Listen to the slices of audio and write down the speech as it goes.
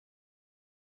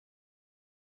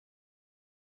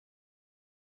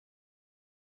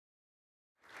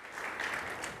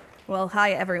Well,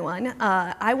 hi everyone.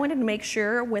 I wanted to make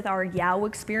sure with our YOW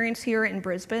experience here in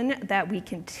Brisbane that we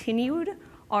continued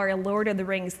our Lord of the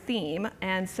Rings theme,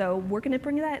 and so we're going to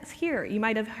bring that here. You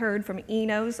might have heard from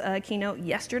Eno's keynote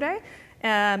yesterday.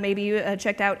 Maybe you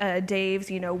checked out Dave's,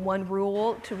 one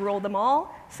rule to rule them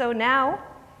all. So now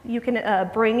you can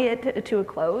bring it to a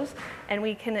close, and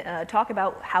we can talk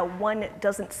about how one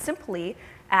doesn't simply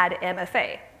add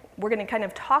MFA. We're going to kind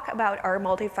of talk about our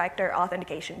multi-factor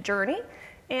authentication journey,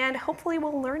 and hopefully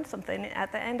we'll learn something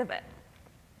at the end of it.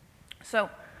 So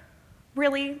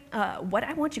really, what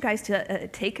I want you guys to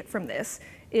take from this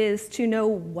is to know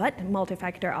what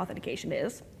multi-factor authentication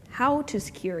is, how to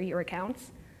secure your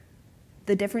accounts,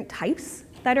 the different types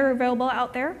that are available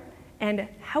out there, and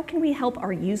how can we help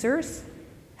our users,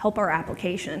 help our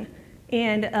application,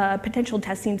 and potential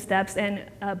testing steps and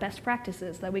best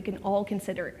practices that we can all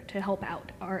consider to help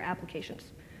out our applications.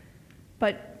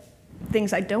 But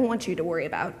things I don't want you to worry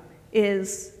about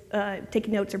is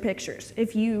taking notes or pictures.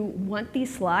 If you want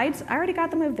these slides, I already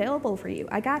got them available for you.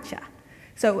 I gotcha.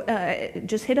 So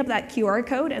just hit up that QR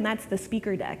code, and that's the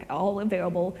speaker deck, all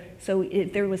available. So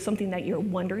if there was something that you're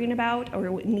wondering about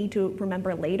or need to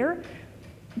remember later,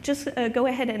 just go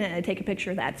ahead and take a picture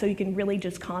of that so you can really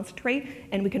just concentrate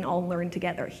and we can all learn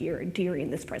together here during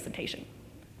this presentation.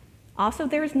 Also,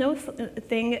 there is no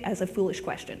thing as a foolish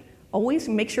question. Always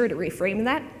make sure to reframe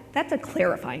that. That's a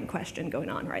clarifying question going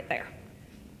on right there.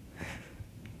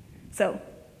 So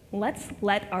let's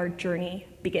let our journey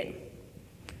begin.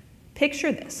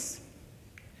 Picture this.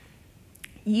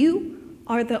 You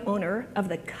are the owner of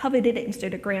the coveted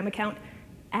Instagram account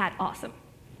 @Awesome.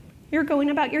 You're going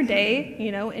about your day,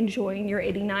 enjoying your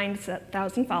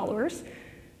 89,000 followers,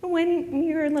 when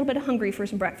you're a little bit hungry for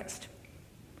some breakfast.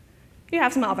 You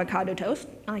have some avocado toast.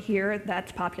 I hear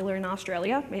that's popular in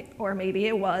Australia, or maybe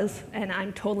it was, and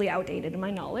I'm totally outdated in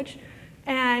my knowledge.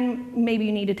 And maybe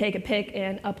you need to take a pic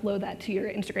and upload that to your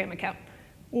Instagram account.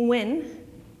 When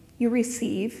you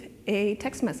receive a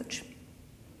text message.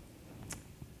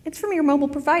 It's from your mobile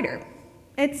provider.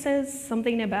 It says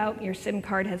something about your SIM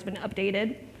card has been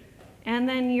updated, and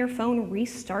then your phone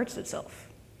restarts itself.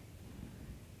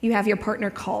 You have your partner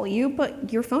call you,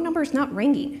 but your phone number is not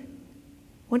ringing.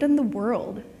 What in the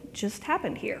world just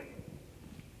happened here?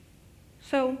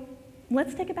 So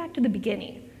let's take it back to the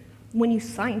beginning, when you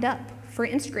signed up for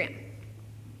Instagram.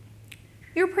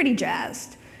 You're pretty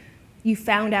jazzed. You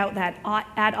found out that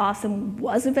 @Awesome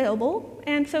was available,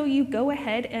 and so you go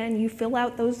ahead and you fill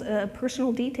out those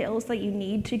personal details that you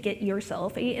need to get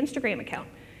yourself an Instagram account.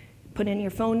 Put in your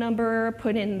phone number,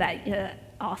 put in that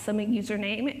awesome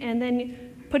username, and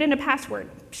then put in a password.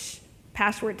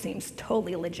 Password seems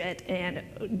totally legit and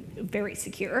very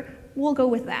secure. We'll go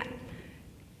with that.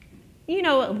 You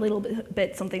know a little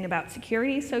bit something about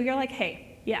security, so you're like,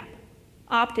 hey, yeah,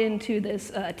 opt into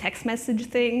this text message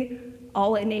thing.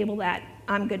 I'll enable that.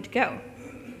 I'm good to go.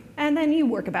 And then you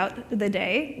work about the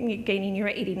day, gaining your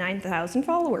 89,000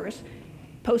 followers,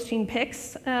 posting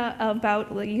pics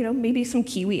about maybe some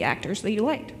Kiwi actors that you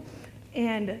liked.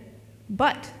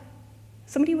 But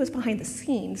somebody was behind the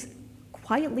scenes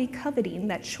quietly coveting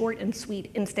that short and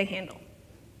sweet Insta handle.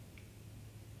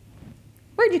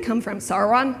 Where'd you come from,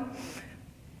 Sauron?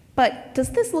 But does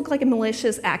this look like a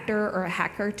malicious actor or a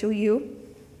hacker to you?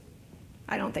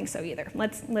 I don't think so either.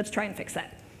 Let's try and fix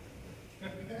that.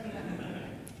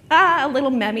 A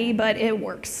little memey, but it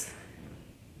works.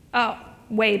 Oh,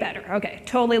 way better. Okay,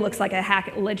 totally looks like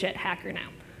a legit hacker now.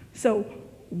 So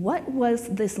what was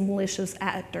this malicious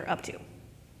actor up to?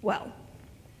 Well,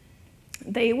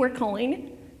 they were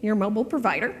calling your mobile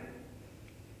provider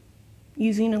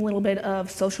using a little bit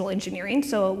of social engineering.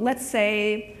 So let's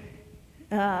say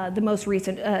the most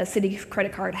recent Citi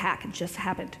credit card hack just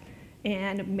happened.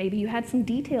 And maybe you had some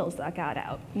details that got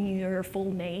out. Your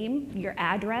full name, your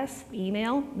address,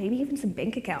 email, maybe even some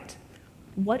bank account.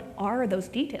 What are those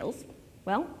details?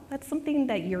 Well, that's something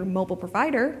that your mobile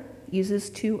provider uses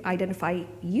to identify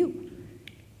you.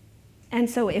 And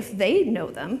so if they know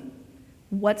them,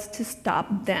 what's to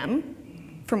stop them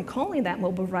from calling that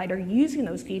mobile provider using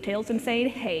those details and saying,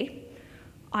 hey,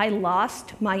 I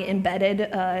lost my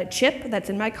embedded chip that's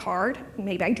in my card.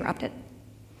 Maybe I dropped it.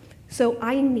 So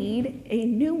I need a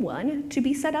new one to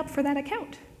be set up for that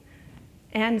account.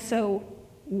 And so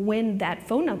when that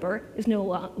phone number is no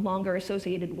longer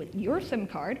associated with your SIM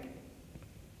card,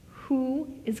 who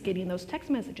is getting those text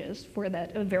messages for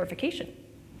that verification?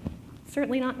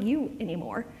 Certainly not you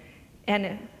anymore.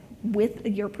 And with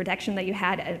your protection that you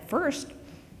had at first,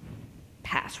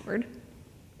 password,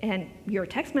 and your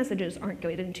text messages aren't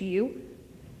going to you,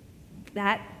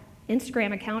 that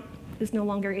Instagram account is no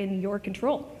longer in your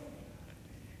control.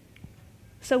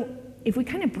 So if we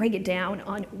kind of break it down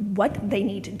on what they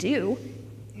need to do,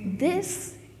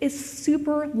 this is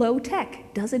super low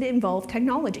tech. Does it involve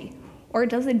technology? Or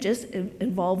does it just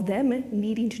involve them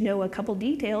needing to know a couple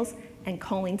details and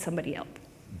calling somebody up?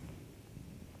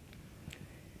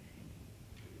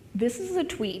 This is a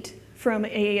tweet from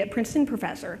a Princeton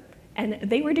professor, and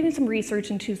they were doing some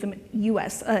research into some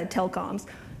US telecoms.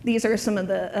 These are some of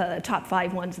the top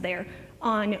 5 ones there,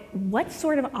 on what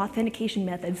sort of authentication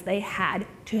methods they had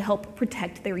to help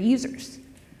protect their users.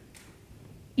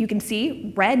 You can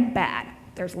see red, bad.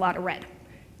 There's a lot of red.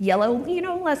 Yellow,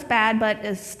 less bad, but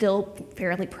is still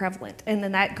fairly prevalent. And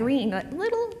then that green, that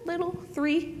little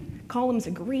 3 columns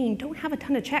of green don't have a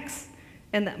ton of checks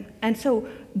in them. And so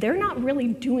they're not really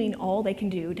doing all they can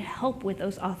do to help with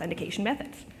those authentication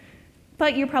methods.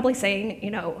 But you're probably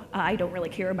saying, I don't really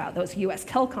care about those US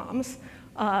telecoms.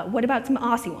 What about some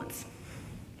Aussie ones?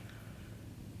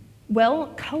 Well,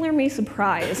 color me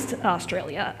surprised,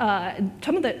 Australia.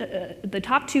 Some of the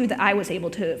top 2 that I was able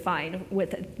to find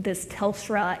with this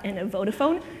Telstra and a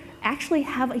Vodafone actually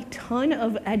have a ton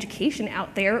of education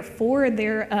out there for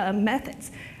their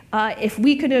methods. If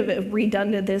we could have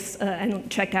redone this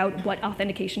and checked out what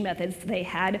authentication methods they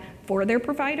had for their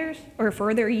providers or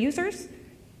for their users,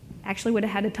 actually would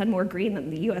have had a ton more green than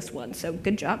the US one, so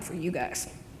good job for you guys.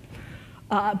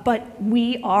 But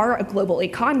we are a global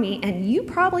economy, and you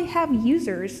probably have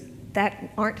users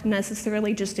that aren't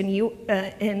necessarily just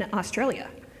in Australia.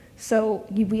 So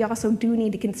we also do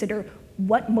need to consider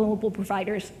what mobile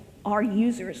providers our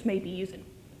users may be using.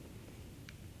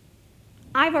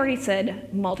 I've already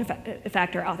said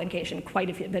multi-factor authentication quite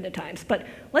a bit of times, but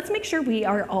let's make sure we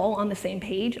are all on the same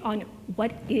page on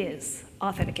what is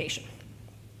authentication.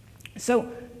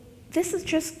 So this is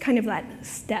just kind of that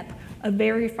step of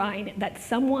verifying that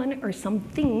someone or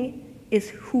something is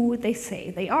who they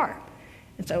say they are.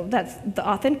 And so that's the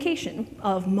authentication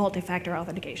of multi-factor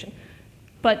authentication.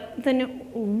 But then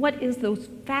what is those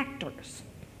factors?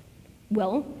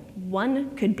 Well,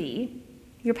 one could be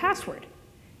your password.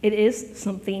 It is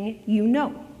something you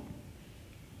know.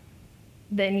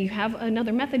 Then you have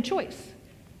another method choice.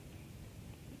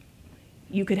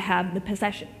 You could have the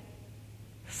possession.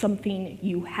 Something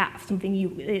you have, something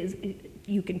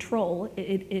you control,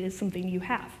 it is something you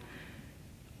have.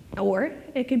 Or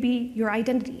it could be your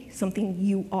identity, something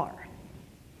you are.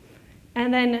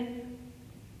 And then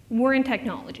we're in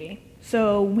technology,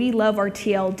 so we love our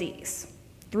TLDs,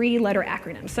 3-letter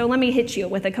acronyms. So let me hit you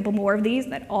with a couple more of these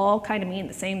that all kind of mean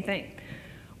the same thing.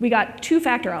 We got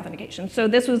 2-factor authentication. So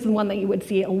this was the one that you would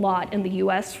see a lot in the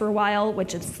US for a while,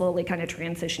 which is slowly kind of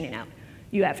transitioning out.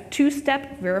 You have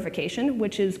 2-step verification,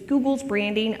 which is Google's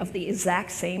branding of the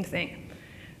exact same thing.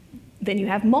 Then you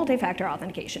have multi-factor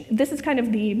authentication. This is kind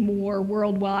of the more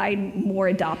worldwide, more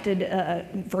adopted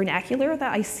vernacular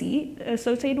that I see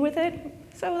associated with it.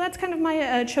 So that's kind of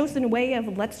my chosen way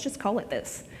of let's just call it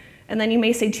this. And then you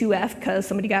may say 2F because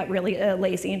somebody got really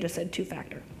lazy and just said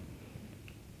 2-factor.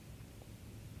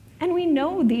 And we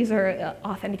know these are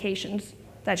authentications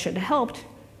that should have helped.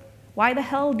 Why the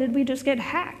hell did we just get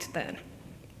hacked then?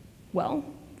 Well,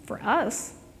 for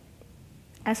us,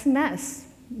 SMS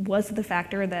was the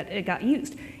factor that it got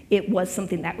used. It was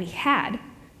something that we had,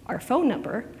 our phone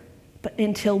number, but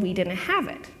until we didn't have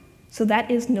it. So that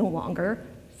is no longer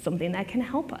something that can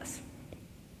help us.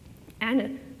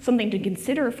 And something to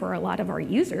consider for a lot of our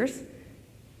users,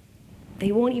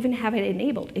 they won't even have it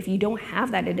enabled. If you don't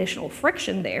have that additional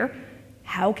friction there,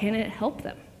 how can it help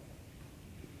them?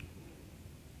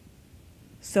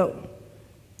 So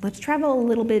let's travel a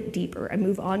little bit deeper and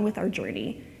move on with our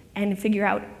journey and figure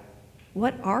out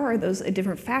what are those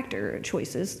different factor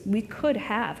choices we could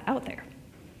have out there.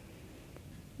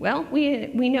 Well,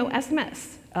 we know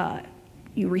SMS.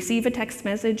 You receive a text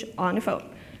message on a phone.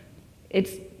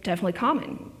 It's definitely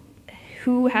common.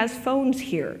 Who has phones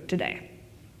here today?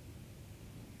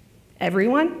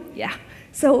 Everyone? Yeah.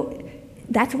 So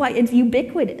that's why it's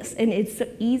ubiquitous, and it's so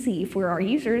easy for our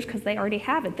users because they already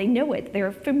have it. They know it.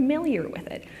 They're familiar with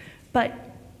it. But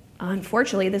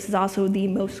unfortunately, this is also the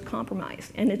most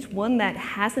compromised, and it's one that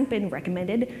hasn't been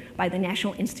recommended by the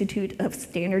National Institute of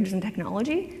Standards and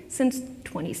Technology since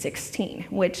 2016,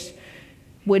 which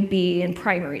would be in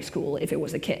primary school if it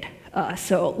was a kid.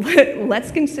 So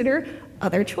let's consider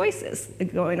other choices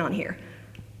going on here.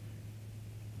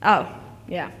 Oh,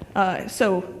 yeah.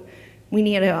 So we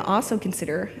need to also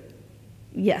consider,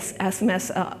 yes,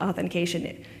 SMS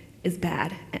authentication is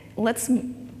bad. Let's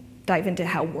dive into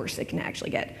how worse it can actually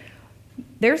get.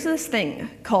 There's this thing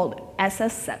called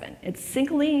SS7. It's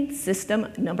Signaling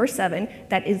System Number 7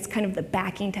 that is kind of the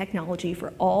backing technology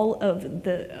for all of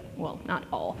the, well, not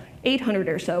all, 800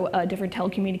 or so different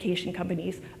telecommunication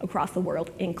companies across the world,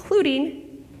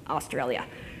 including Australia.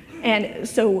 And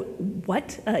so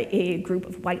what a group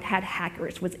of white hat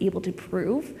hackers was able to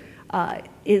prove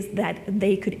is that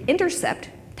they could intercept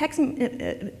text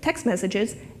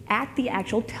messages at the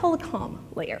actual telecom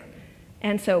layer.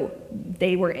 And so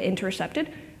they were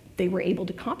intercepted. They were able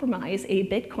to compromise a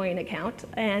Bitcoin account,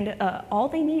 and all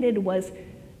they needed was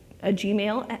a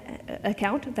Gmail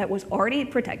account that was already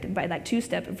protected by that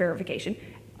two-step verification.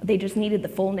 They just needed the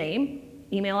full name,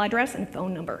 email address, and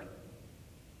phone number.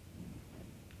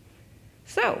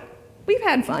 So we've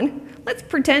had fun. Let's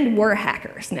pretend we're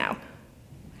hackers now.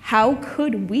 How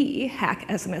could we hack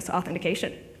SMS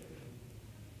authentication?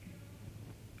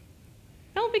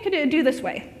 Well, we could do this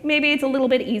way. Maybe it's a little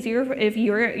bit easier if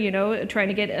you're, trying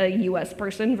to get a US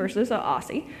person versus an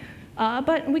Aussie.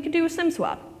 But we could do a SIM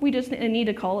swap. We just need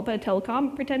to call up a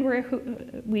telecom, pretend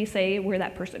we say we're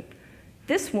that person.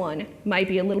 This one might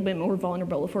be a little bit more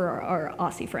vulnerable for our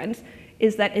Aussie friends,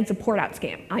 is that it's a port-out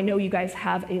scam. I know you guys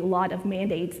have a lot of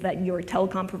mandates that your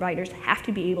telecom providers have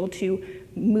to be able to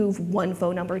move one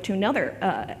phone number to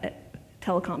another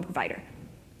telecom provider.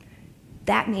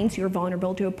 That means you're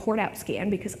vulnerable to a port-out scam,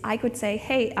 because I could say,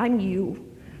 hey, I'm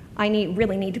you. I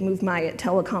really need to move my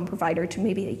telecom provider to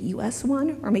maybe a US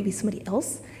one or maybe somebody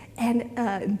else, and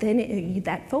then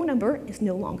that phone number is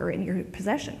no longer in your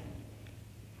possession.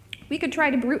 We could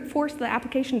try to brute force the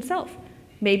application itself.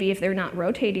 Maybe if they're not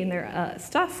rotating their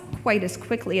stuff quite as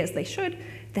quickly as they should,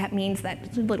 that means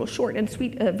that little short and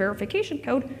sweet verification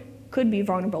code could be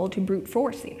vulnerable to brute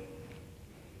forcing.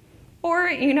 Or,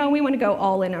 we want to go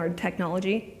all in our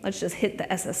technology. Let's just hit the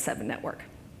SS7 network.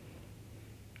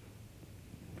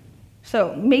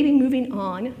 So maybe moving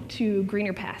on to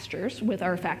greener pastures with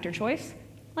our factor choice,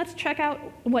 let's check out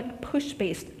what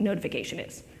push-based notification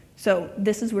is. So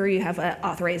this is where you have an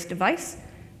authorized device.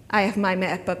 I have my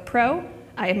MacBook Pro.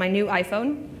 I have my new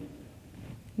iPhone.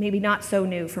 Maybe not so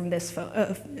new from this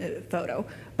photo,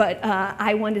 but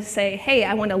I want to say, hey,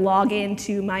 I want to log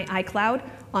into my iCloud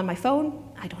on my phone.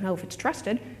 I don't know if it's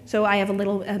trusted, so I have a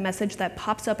little message that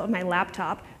pops up on my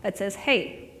laptop that says,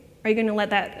 hey, are you going to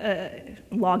let that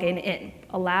login in?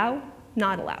 Allow,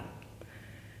 not allow.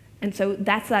 And so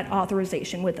that's that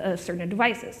authorization with certain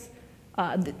devices.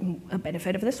 A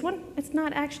benefit of this one, it's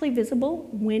not actually visible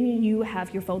when you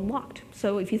have your phone locked.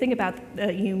 So if you think about,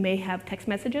 you may have text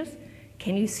messages.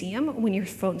 Can you see them when your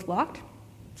phone's locked?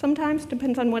 Sometimes,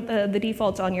 depends on what the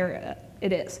defaults on your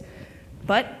it is.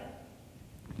 But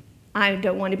I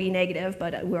don't want to be negative,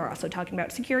 but we're also talking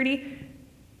about security.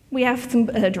 We have some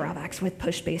drawbacks with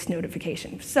push-based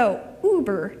notification. So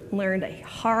Uber learned a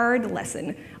hard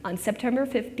lesson on September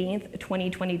 15th,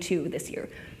 2022 this year.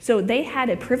 So they had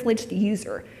a privileged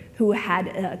user who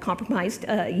had compromised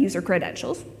user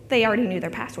credentials. They already knew their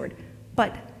password,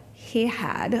 but he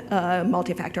had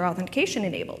multi-factor authentication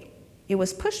enabled. It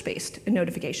was push-based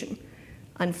notification.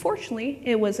 Unfortunately,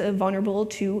 it was vulnerable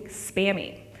to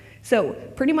spamming. So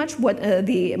pretty much what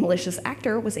the malicious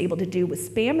actor was able to do was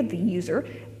spam the user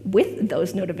with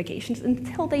those notifications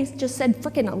until they just said,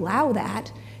 frickin' allow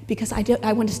that, because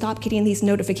I want to stop getting these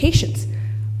notifications.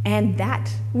 And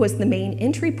that was the main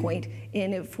entry point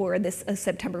for this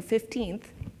September 15th.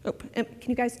 Oh, can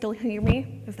you guys still hear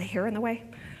me? Is the hair in the way?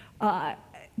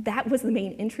 That was the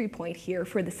main entry point here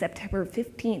for the September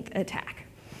 15th attack.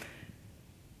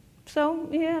 So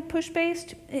yeah,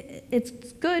 push-based, it's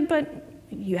good, but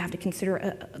you have to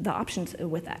consider the options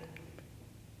with that.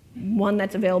 One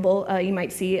that's available, you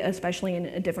might see, especially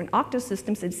in different Okta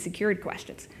systems, is secured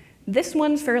questions. This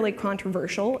one's fairly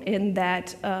controversial in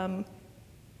that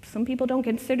some people don't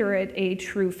consider it a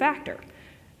true factor.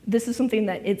 This is something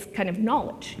that it's kind of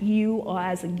knowledge. You,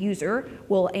 as a user,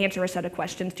 will answer a set of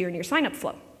questions during your sign-up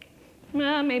flow.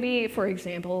 Maybe, for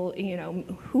example,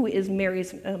 who is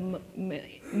Mary's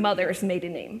mother's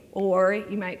maiden name? Or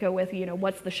you might go with,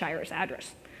 what's the Shire's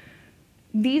address?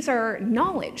 These are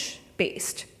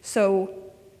knowledge-based.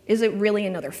 So is it really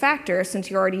another factor since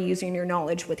you're already using your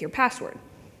knowledge with your password?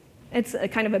 It's a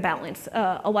kind of a balance.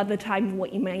 A lot of the time,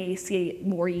 what you may see it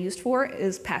more used for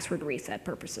is password reset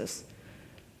purposes.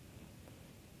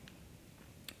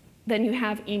 Then you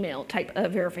have email type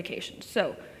of verification.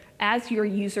 So as your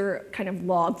user kind of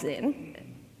logs in,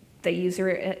 the user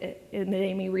and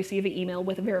they may receive an email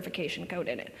with a verification code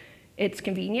in it. It's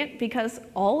convenient because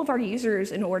all of our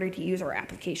users, in order to use our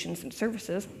applications and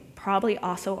services, probably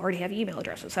also already have email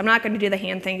addresses. I'm not going to do the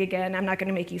hand thing again. I'm not going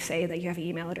to make you say that you have an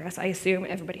email address. I assume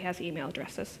everybody has email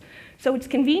addresses. So it's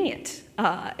convenient.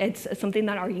 It's something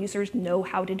that our users know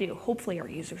how to do. Hopefully our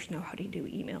users know how to do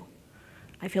email.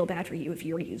 I feel bad for you if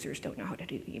your users don't know how to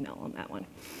do email on that one.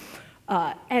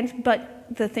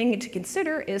 But the thing to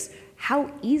consider is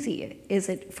how easy is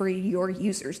it for your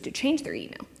users to change their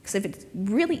email? Because if it's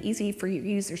really easy for your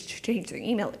users to change their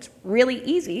email, it's really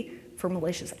easy for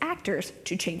malicious actors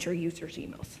to change your users'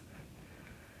 emails.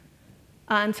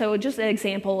 And so just an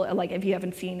example, like if you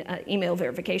haven't seen email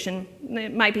verification,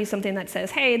 it might be something that says,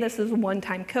 hey, this is a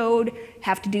one-time code,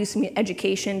 have to do some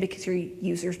education because your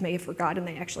users may have forgotten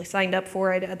they actually signed up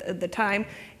for it at the time,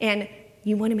 and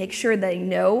you want to make sure they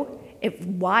know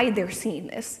why they're seeing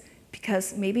this,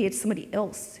 because maybe it's somebody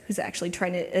else who's actually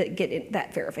trying to get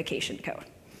that verification code.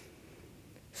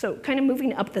 So kind of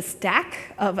moving up the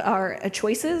stack of our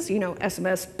choices,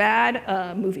 SMS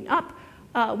bad, moving up,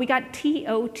 we got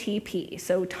TOTP,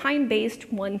 so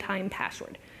time-based one-time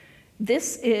password.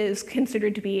 This is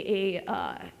considered to be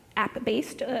a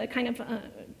app-based kind of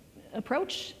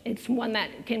approach. It's one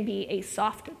that can be a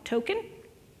soft token,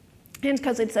 and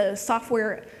because it's a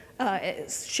software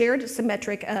shared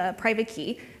symmetric private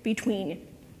key between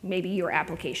maybe your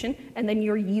application and then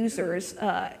your user's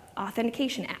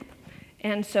authentication app.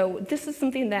 And so this is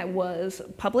something that was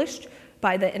published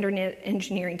by the Internet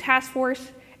Engineering Task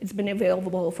Force. It's been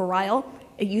available for a while.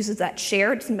 It uses that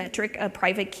shared symmetric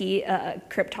private key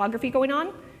cryptography going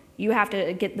on. You have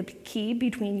to get the key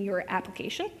between your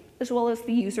application as well as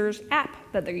the user's app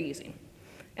that they're using.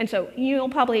 And so you'll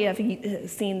probably have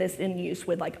seen this in use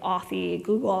with like Authy,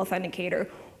 Google Authenticator,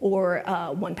 or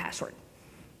 1Password.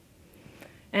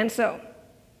 And so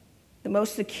the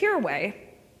most secure way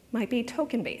might be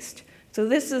token-based. So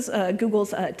this is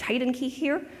Google's Titan key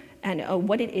here, and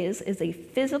what it is a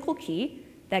physical key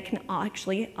that can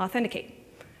actually authenticate.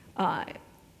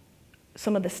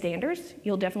 Some of the standards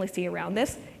you'll definitely see around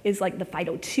this is like the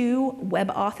FIDO2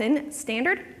 WebAuthn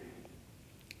standard.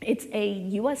 It's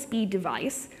a USB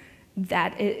device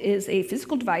that is a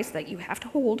physical device that you have to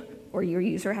hold, or your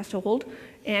user has to hold,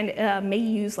 and may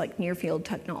use like near-field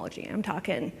technology. I'm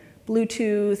talking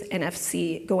Bluetooth,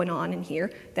 NFC going on in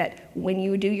here, that when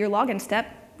you do your login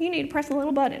step, you need to press a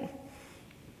little button.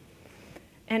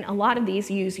 And a lot of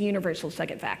these use universal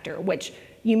second factor, which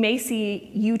you may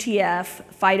see UTF,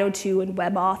 FIDO2, and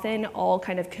WebAuthn all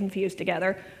kind of confused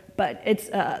together, but it's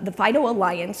the FIDO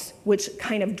Alliance which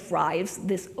kind of drives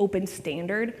this open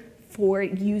standard for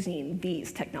using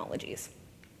these technologies.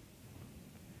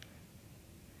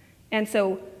 And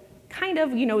so kind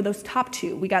of, those top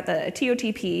two, we got the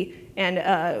TOTP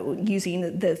and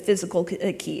using the physical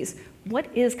keys.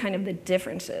 What is kind of the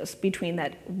differences between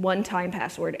that one-time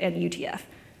password and UTF?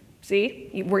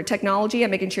 See, we're technology.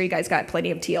 I'm making sure you guys got plenty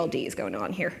of TLDs going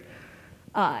on here.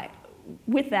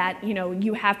 With that,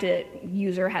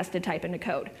 user has to type in a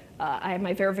code. I have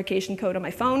my verification code on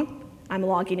my phone. I'm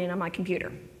logging in on my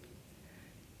computer.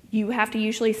 You have to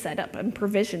usually set up and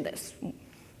provision this.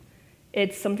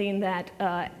 It's something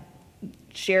that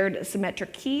shared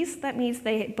symmetric keys. That means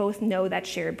they both know that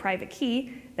shared private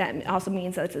key. That also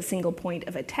means that it's a single point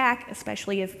of attack,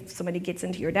 especially if somebody gets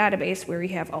into your database where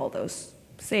you have all those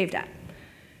saved at.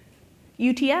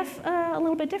 UTF, a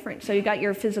little bit different. So you got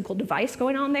your physical device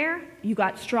going on there. You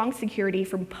got strong security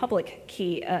from public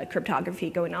key cryptography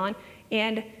going on.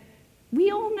 And we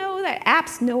all know that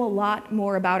apps know a lot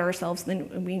more about ourselves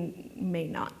than we may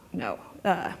not know,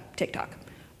 TikTok.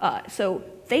 So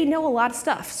they know a lot of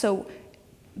stuff. So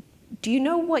do you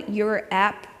know what your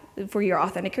app, for your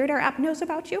Authenticator app, knows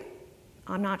about you?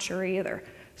 I'm not sure either.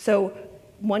 So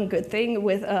one good thing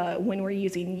with when we're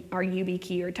using our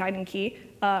YubiKey or Titan key,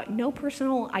 no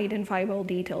personal identifiable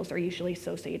details are usually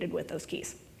associated with those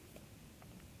keys.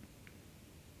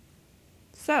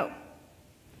 So,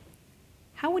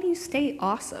 how would you stay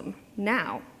awesome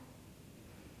now?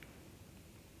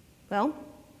 Well,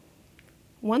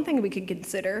 one thing we could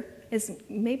consider is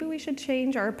maybe we should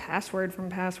change our password from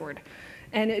password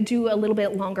and do a little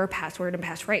bit longer password and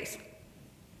passphrase.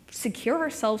 Secure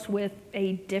ourselves with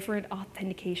a different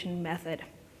authentication method.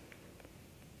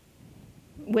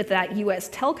 With that US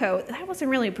telco, that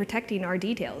wasn't really protecting our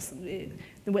details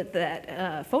with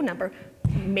that phone number.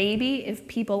 Maybe if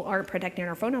people aren't protecting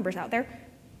our phone numbers out there,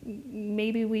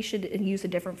 maybe we should use a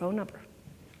different phone number.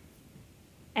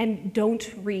 And don't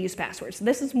reuse passwords.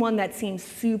 This is one that seems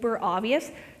super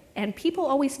obvious, and people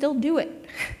always still do it.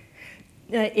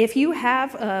 If you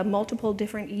have multiple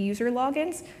different user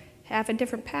logins, have a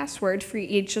different password for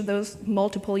each of those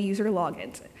multiple user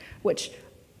logins, which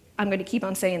I'm going to keep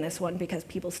on saying this one because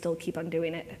people still keep on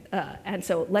doing it. And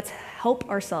so let's help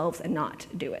ourselves and not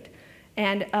do it.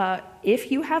 And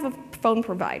if you have a phone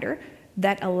provider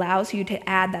that allows you to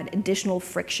add that additional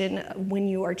friction when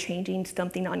you are changing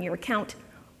something on your account,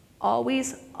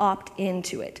 always opt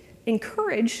into it.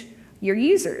 Encourage your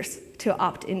users to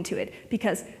opt into it,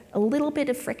 because a little bit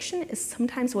of friction is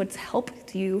sometimes what's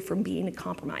helped you from being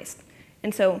compromised.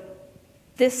 And so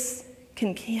this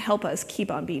can help us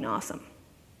keep on being awesome.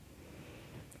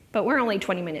 But we're only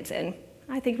 20 minutes in.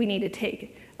 I think we need to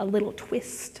take a little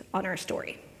twist on our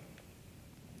story.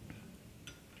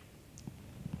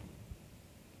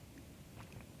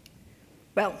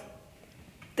 Well,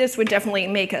 this would definitely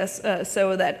make us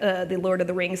so that the Lord of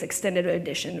the Rings Extended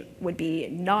Edition would be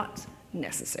not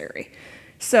necessary.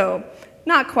 So,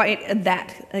 not quite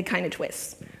that kind of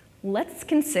twist. Let's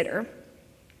consider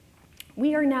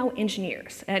we are now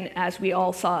engineers. And as we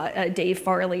all saw Dave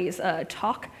Farley's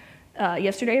talk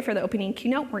yesterday for the opening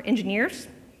keynote, we're engineers,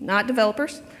 not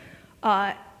developers.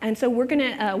 And so we're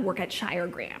going to work at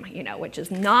Shiregram, which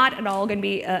is not at all going to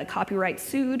be copyright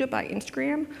sued by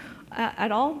Instagram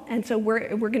at all. And so we're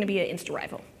going to be an Insta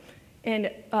rival. And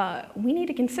we need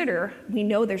to consider, we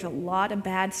know there's a lot of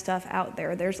bad stuff out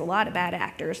there. There's a lot of bad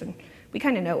actors, and we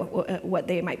kind of know what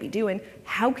they might be doing.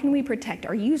 How can we protect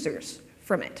our users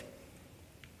from it?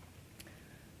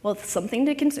 Well, something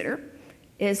to consider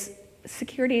is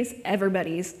security is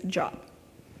everybody's job.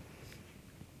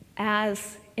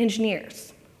 As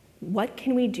engineers, what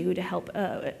can we do to help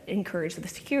encourage the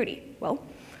security? Well,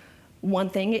 one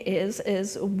thing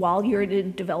is while you're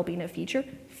developing a feature,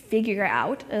 figure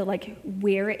out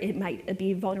where it might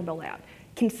be vulnerable at.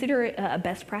 Consider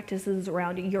best practices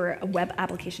around your web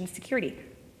application security.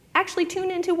 Actually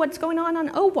tune into what's going on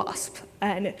OWASP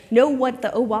and know what the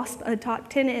OWASP top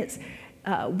 10 is.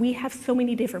 We have so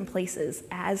many different places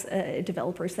as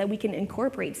developers that we can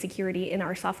incorporate security in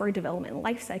our software development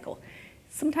lifecycle.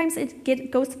 Sometimes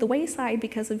it goes to the wayside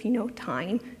because of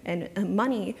time and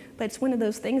money, but it's one of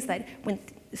those things that when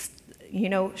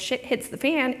shit hits the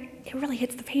fan, it really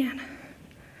hits the fan.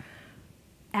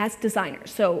 As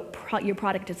designers, so your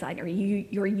product designer,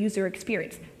 your user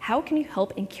experience, how can you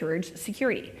help encourage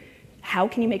security? How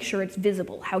can you make sure it's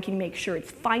visible? How can you make sure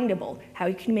it's findable? How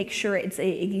can you make sure it's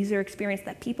a user experience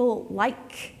that people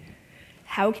like?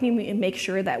 How can you make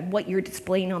sure that what you're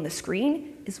displaying on the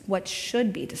screen is what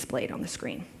should be displayed on the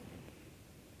screen?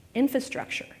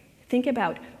 Infrastructure. Think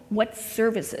about what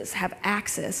services have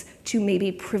access to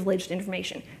maybe privileged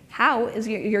information. How is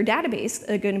your database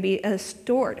going to be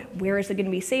stored? Where is it going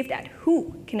to be saved at?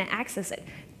 Who can access it?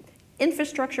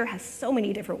 Infrastructure has so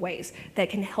many different ways that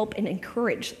can help and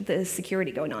encourage the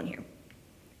security going on here.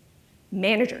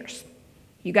 Managers.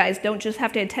 You guys don't just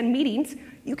have to attend meetings.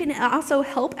 You can also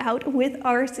help out with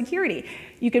our security.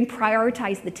 You can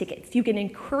prioritize the tickets. You can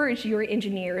encourage your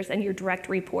engineers and your direct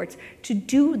reports to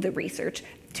do the research,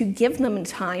 to give them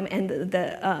time and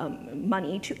the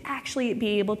money to actually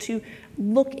be able to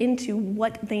look into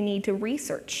what they need to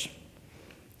research.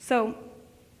 So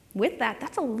with that,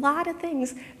 that's a lot of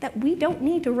things that we don't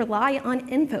need to rely on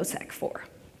InfoSec for.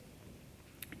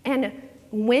 And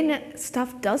when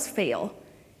stuff does fail,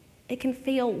 it can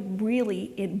fail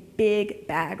really in big,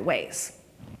 bad ways.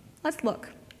 Let's look.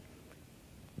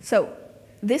 So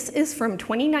this is from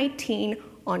 2019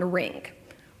 on Ring.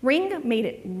 Ring made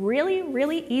it really,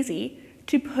 really easy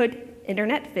to put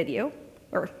internet video,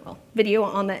 video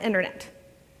on the internet.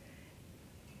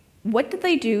 What did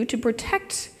they do to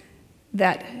protect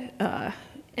that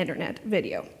internet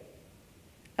video?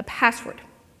 A password,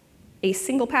 a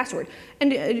single password.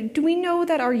 And do we know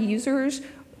that our users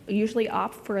usually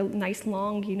opt for a nice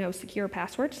long, secure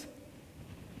passwords?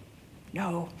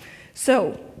 No.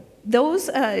 So those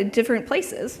different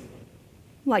places,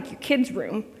 like your kid's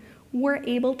room, were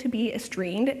able to be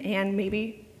screened and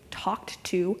maybe talked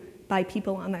to by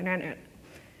people on the internet.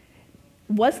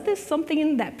 Was this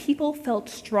something that people felt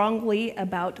strongly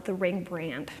about the Ring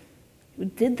brand?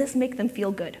 Did this make them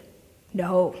feel good?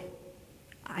 No.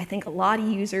 I think a lot of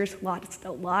users lost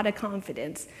a lot of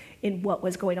confidence in what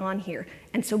was going on here.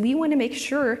 And so we want to make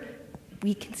sure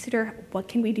we consider what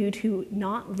can we do to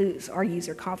not lose our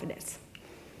user confidence.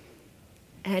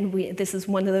 And this is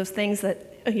one of those things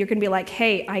that you're going to be like,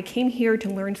 hey, I came here to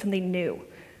learn something new.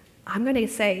 I'm going to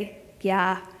say,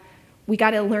 yeah, we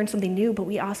got to learn something new, but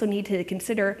we also need to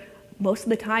consider most of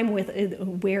the time with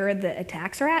where the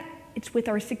attacks are at, it's with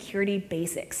our security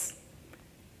basics.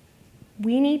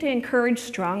 We need to encourage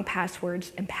strong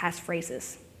passwords and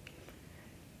passphrases.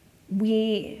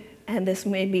 and this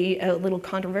may be a little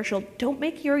controversial, don't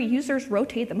make your users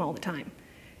rotate them all the time.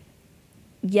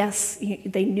 Yes,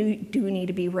 they do need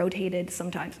to be rotated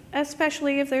sometimes,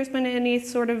 especially if there's been any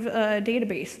sort of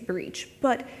database breach.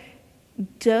 But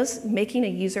does making a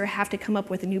user have to come up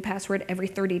with a new password every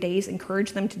 30 days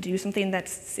encourage them to do something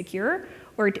that's secure?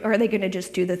 Or are they going to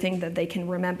just do the thing that they can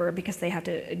remember because they have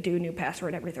to do a new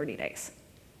password every 30 days?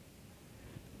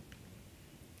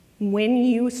 When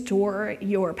you store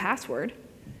your password,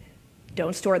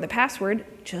 don't store the password,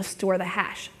 just store the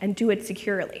hash and do it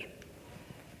securely.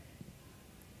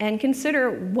 And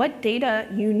consider what data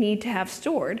you need to have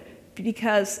stored,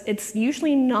 because it's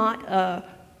usually not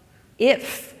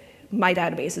if my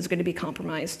database is going to be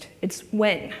compromised, it's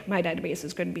when my database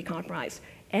is going to be compromised.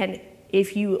 And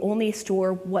if you only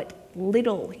store what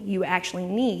little you actually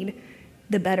need,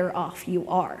 the better off you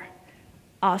are.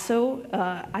 Also,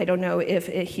 I don't know if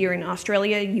here in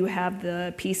Australia you have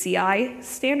the PCI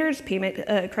standards,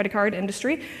 payment credit card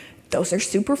industry. Those are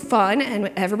super fun,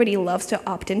 and everybody loves to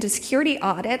opt into security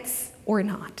audits or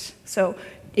not. So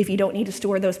if you don't need to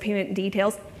store those payment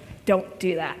details, don't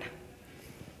do that.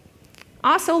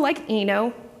 Also, like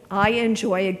Eno, I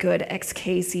enjoy a good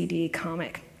XKCD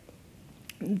comic.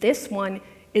 This one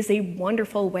is a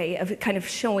wonderful way of kind of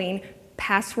showing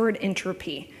password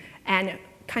entropy and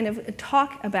kind of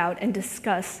talk about and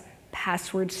discuss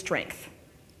password strength.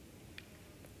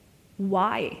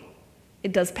 Why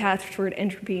does password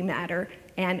entropy matter,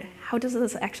 and how does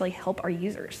this actually help our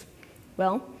users?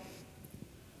 Well,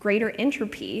 greater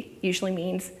entropy usually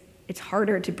means it's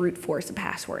harder to brute force a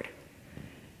password.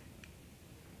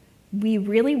 We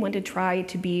really want to try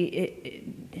to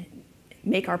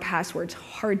make our passwords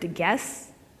hard to guess,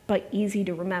 but easy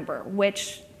to remember,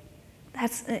 which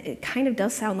it kind of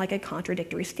does sound like a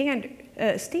contradictory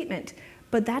statement,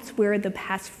 but that's where the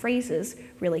passphrases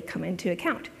really come into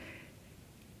account.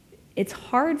 It's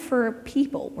hard for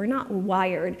people. We're not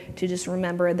wired to just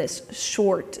remember this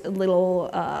short little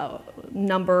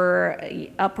number,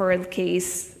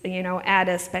 uppercase, add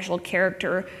a special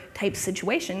character type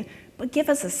situation, but give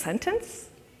us a sentence,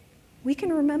 we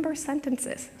can remember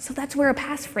sentences. So that's where a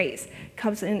passphrase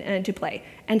comes into play.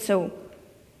 And so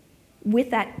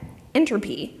with that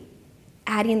entropy,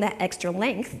 adding that extra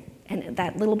length and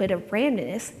that little bit of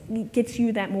randomness gets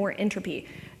you that more entropy.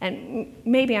 And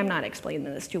maybe I'm not explaining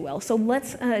this too well, so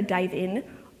let's dive in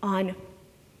on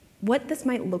what this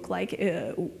might look like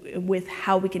with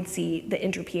how we can see the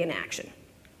entropy in action.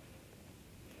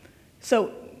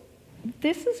 So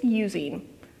this is using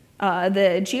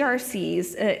the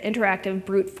GRC's interactive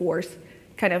brute force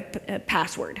kind of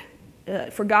password.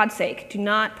 For God's sake, do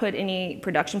not put any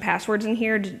production passwords in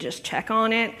here to just check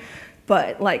on it,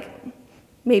 but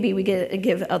maybe we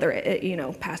give other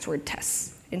password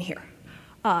tests in here.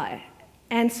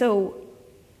 And so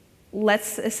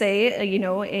let's say,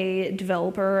 a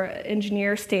developer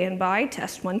engineer standby,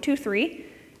 test 1, 2, 3.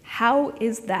 How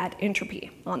is that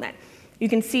entropy on that? You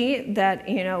can see that,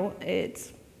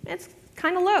 it's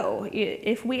kind of low.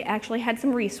 If we actually had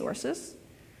some resources,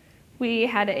 we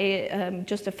had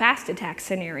just a fast attack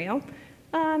scenario,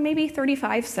 maybe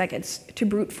 35 seconds to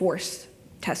brute force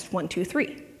test 1, 2,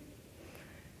 3.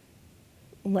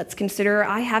 Let's consider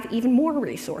I have even more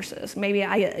resources. Maybe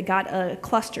I got a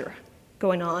cluster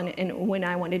going on and when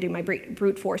I want to do my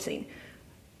brute forcing.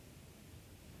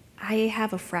 I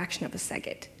have a fraction of a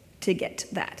second to get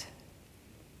that.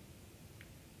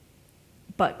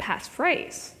 But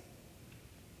passphrase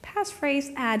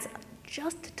adds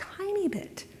just a tiny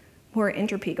bit more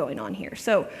entropy going on here.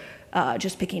 So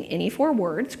just picking any 4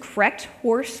 words, correct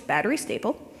horse battery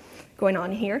staple, going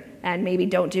on here, and maybe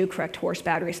don't do correct horse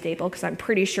battery staple because I'm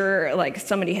pretty sure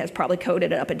somebody has probably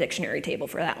coded up a dictionary table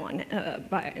for that one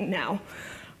by now.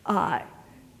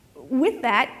 With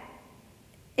that,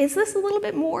 is this a little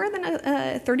bit more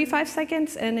than 35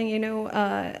 seconds and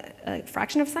a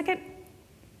fraction of a second?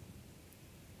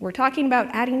 We're talking about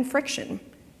adding friction.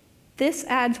 This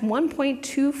adds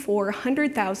 1.24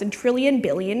 100,000 trillion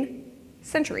billion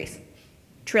centuries.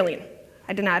 Trillion.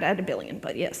 I did not add a billion,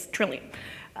 but yes, trillion.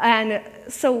 And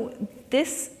so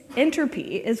this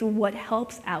entropy is what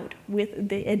helps out with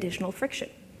the additional friction.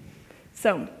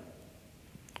 So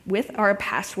with our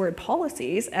password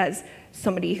policies, as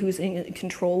somebody who's in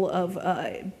control of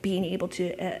being able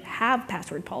to have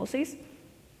password policies,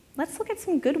 let's look at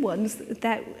some good ones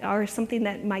that are something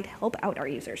that might help out our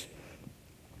users.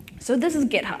 So this is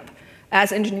GitHub.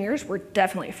 As engineers, we're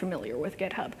definitely familiar with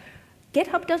GitHub.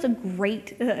 GitHub does a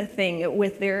great thing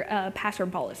with their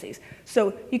password policies.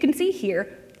 So you can see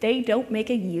here, they don't make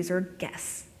a user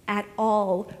guess at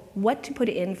all what to put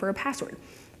in for a password.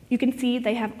 You can see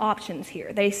they have options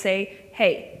here. They say,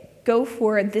 hey, go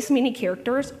for this many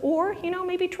characters, or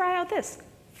maybe try out this.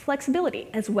 Flexibility,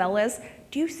 as well as,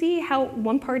 do you see how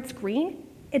one part's green?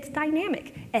 It's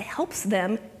dynamic. It helps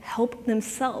them help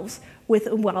themselves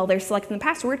while they're selecting the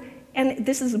password. And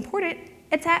this is important.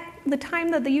 It's at the time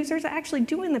that the user is actually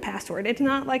doing the password. It's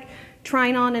not like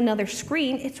trying on another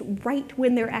screen. It's right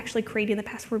when they're actually creating the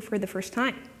password for the first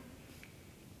time.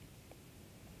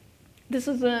 This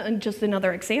is just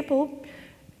another example.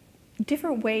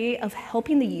 Different way of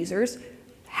helping the users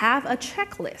have a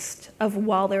checklist of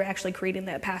while they're actually creating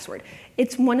that password.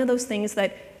 It's one of those things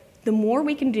that the more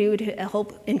we can do to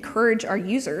help encourage our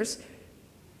users,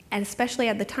 and especially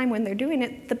at the time when they're doing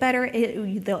it, the better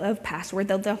of password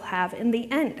they'll have in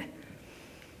the end.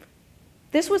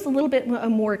 This was a little bit a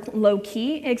more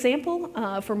low-key example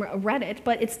from Reddit,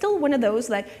 but it's still one of those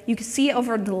that you can see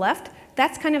over to the left.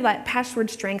 That's kind of that password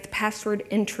strength, password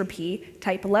entropy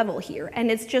type level here.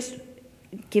 And it's just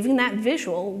giving that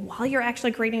visual while you're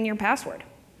actually creating your password.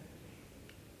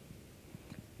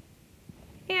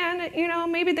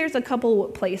 And maybe there's a couple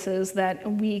places that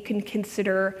we can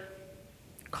consider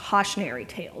cautionary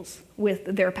tales with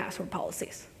their password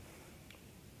policies.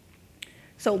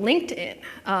 So LinkedIn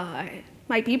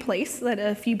might be a place that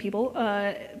a few people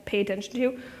pay attention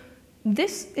to.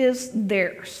 This is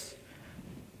theirs.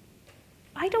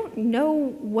 I don't know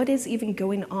what is even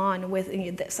going on with any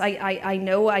of this. I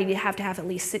know I have to have at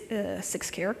least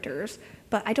 6 characters,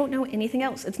 but I don't know anything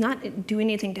else. It's not doing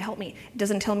anything to help me. It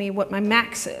doesn't tell me what my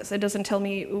max is. It doesn't tell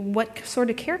me what sort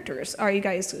of characters are you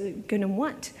guys going to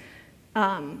want.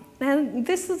 And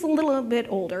this is a little bit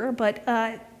older, but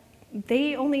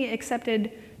they only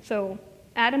accepted, so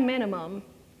at a minimum,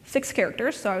 6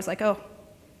 characters. So I was like, oh,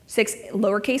 6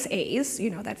 lowercase a's,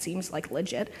 that seems like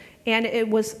legit. And it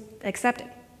was accepted.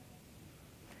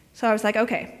 So I was like,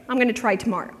 okay, I'm going to try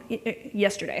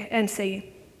yesterday, and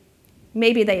see,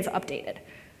 maybe they've updated.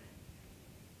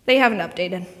 They haven't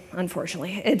updated,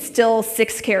 unfortunately. It's still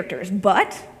 6 characters,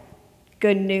 but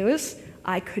good news,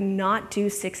 I could not do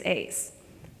 6 A's.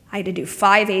 I had to do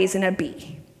 5 A's and a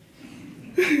B.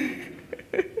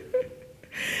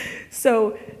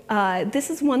 So this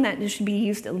is one that should be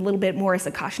used a little bit more as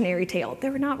a cautionary tale.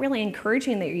 They're not really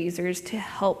encouraging their users to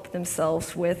help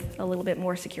themselves with a little bit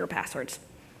more secure passwords.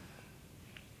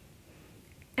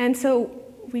 And so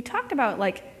we talked about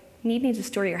needing to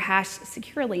store your hash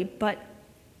securely, but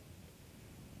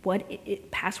what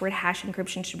password hash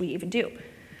encryption should we even do?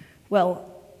 Well,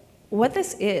 what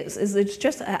this is it's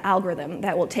just an algorithm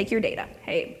that will take your data.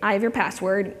 Hey, I have your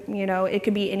password. It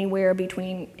could be anywhere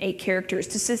between 8 characters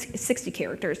to 60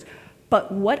 characters.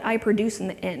 But what I produce in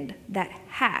the end, that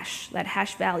hash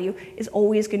value, is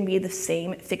always going to be the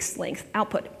same fixed length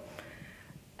output.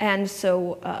 And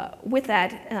so with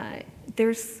that,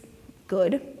 there's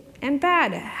good and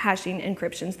bad hashing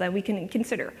encryptions that we can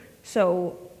consider.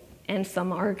 So, and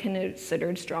some are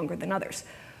considered stronger than others.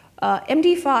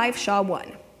 MD5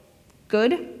 SHA-1.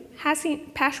 Good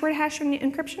password hashing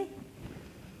encryption?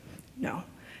 No.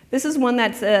 This is one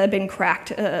that's been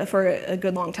cracked for a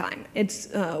good long time. It's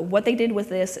what they did with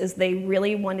this is they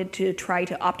really wanted to try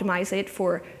to optimize it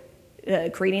for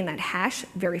creating that hash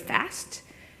very fast,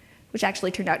 which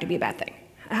actually turned out to be a bad thing.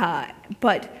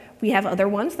 But we have other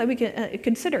ones that we can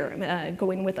consider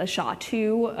going with a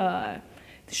SHA-2.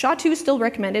 SHA-2 is still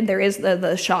recommended. There is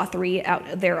the SHA-3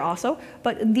 out there also,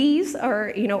 but these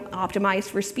are optimized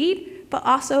for speed, but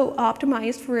also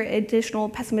optimized for additional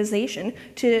customization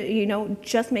to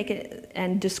just make it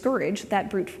and discourage that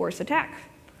brute force attack.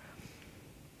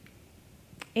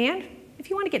 And if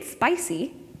you want to get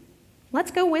spicy, let's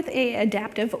go with an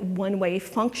adaptive one-way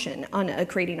function on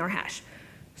creating our hash.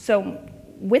 So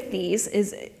with these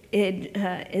is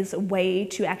a way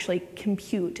to actually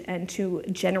compute and to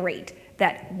generate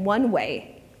that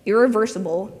one-way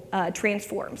irreversible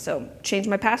transform. So change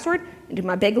my password into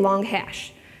my big long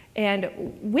hash. And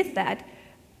with that,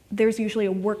 there's usually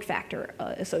a work factor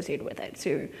associated with it,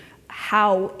 so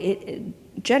how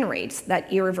it generates that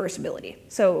irreversibility.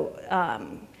 So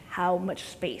how much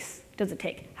space does it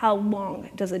take? How long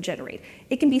does it generate?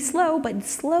 It can be slow, but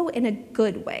slow in a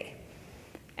good way.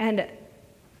 And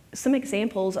some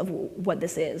examples of what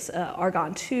this is,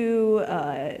 Argon 2,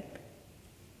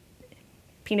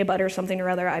 peanut butter, something or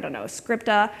other, I don't know,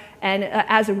 Scripta. And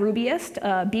as a Rubyist,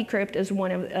 bcrypt is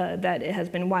one of that has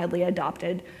been widely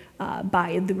adopted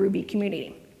by the Ruby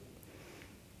community.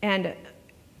 And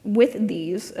with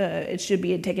these, it should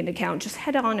be taken into account. Just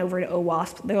head on over to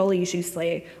OWASP. They'll usually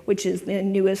say which is the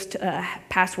newest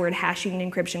password hashing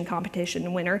encryption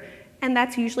competition winner. And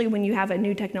that's usually when you have a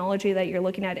new technology that you're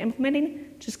looking at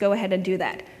implementing, just go ahead and do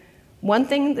that. One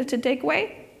thing to take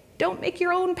away, don't make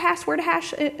your own password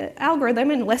hash algorithm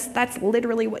unless that's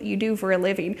literally what you do for a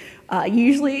living.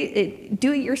 Usually,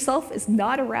 do it yourself is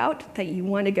not a route that you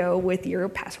want to go with your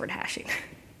password hashing.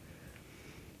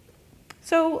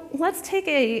 So let's take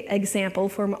an example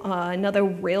from another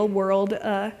real world,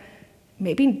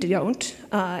 maybe don't.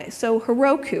 So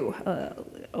Heroku,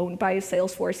 owned by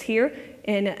Salesforce here,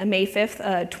 in May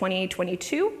 5th,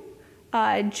 2022,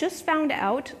 just found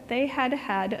out they had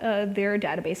their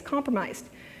database compromised.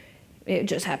 It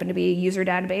just happened to be a user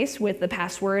database with the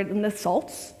password and the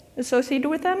salts associated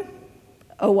with them.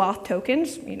 OAuth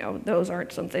tokens, those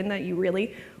aren't something that you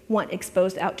really want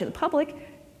exposed out to the public,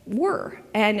 were.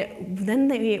 And then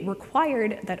they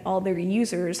required that all their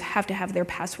users have to have their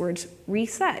passwords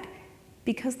reset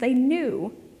because they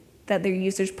knew that their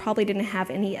users probably didn't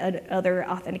have any other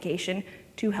authentication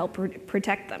to help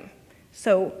protect them.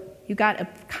 So you got a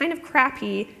kind of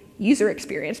crappy user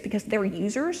experience because their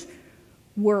users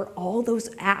were all those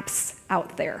apps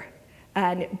out there.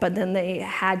 But then they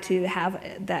had to have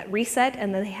that reset,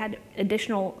 and then they had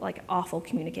additional awful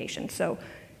communication. So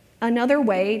another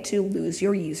way to lose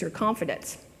your user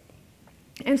confidence.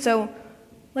 And so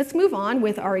let's move on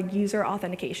with our user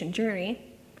authentication journey.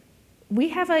 We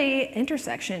have an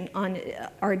intersection on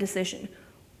our decision.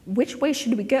 Which way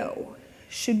should we go?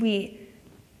 Should we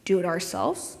do it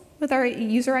ourselves with our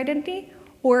user identity?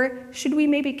 Or should we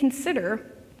maybe consider,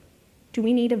 do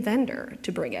we need a vendor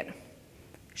to bring it?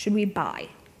 Should we buy?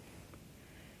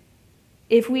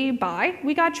 If we buy,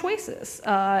 we got choices.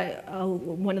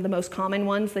 One of the most common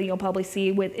ones that you'll probably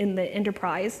see within the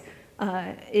enterprise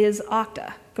is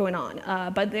Okta going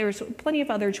on. But there's plenty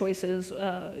of other choices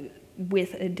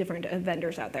with different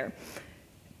vendors out there.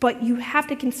 But you have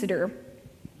to consider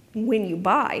when you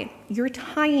buy, you're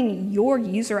tying your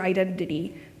user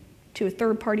identity to a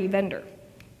third-party vendor.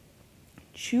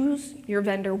 Choose your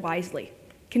vendor wisely.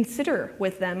 Consider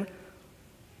with them,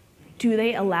 do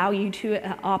they allow you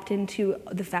to opt into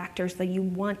the factors that you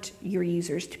want your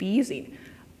users to be using?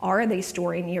 Are they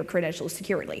storing your credentials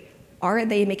securely? Are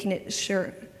they making it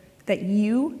sure that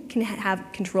you can have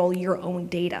control your own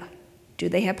data? Do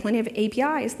they have plenty of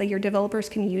APIs that your developers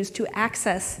can use to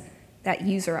access that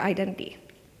user identity?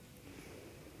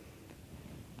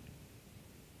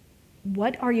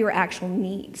 What are your actual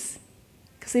needs?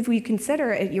 Because if we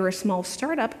consider you're a small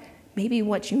startup, maybe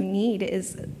what you need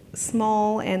is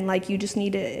small and you just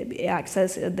need to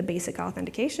access the basic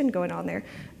authentication going on there,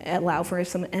 allow for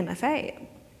some MFA.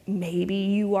 Maybe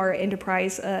you are an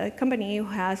enterprise company who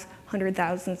has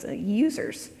 100,000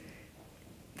 users.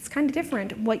 It's kind of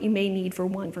different what you may need for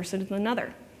one versus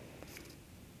another.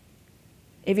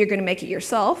 If you're going to make it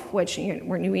yourself, which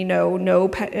we know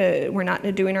we're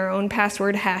not doing our own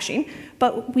password hashing,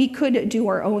 but we could do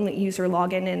our own user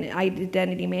login and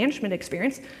identity management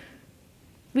experience,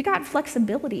 we got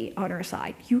flexibility on our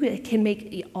side. You can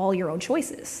make all your own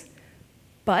choices.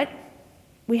 But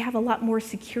we have a lot more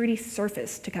security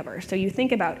surface to cover. So you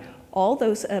think about all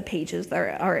those pages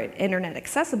that are internet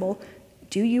accessible,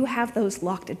 do you have those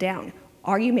locked down?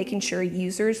 Are you making sure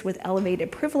users with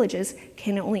elevated privileges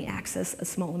can only access a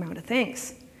small amount of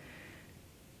things?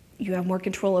 You have more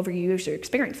control over your user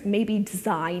experience. Maybe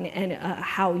design and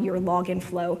how your login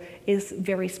flow is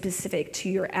very specific to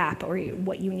your app or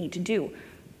what you need to do.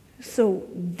 So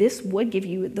this would give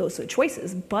you those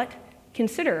choices, but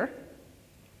consider,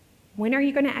 when are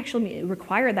you going to actually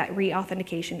require that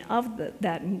re-authentication of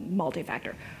that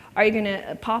multi-factor? Are you going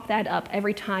to pop that up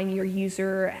every time your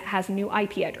user has a new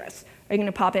IP address? Are you going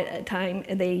to pop it at a time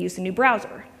they use a new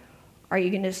browser? Are you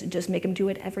going to just make them do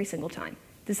it every single time?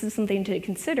 This is something to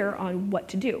consider on what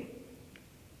to do.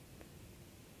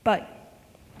 But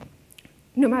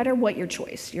no matter what your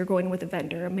choice, you're going with a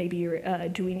vendor, maybe you're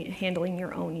handling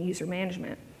your own user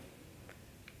management.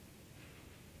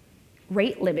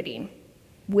 Rate limiting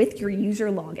with your user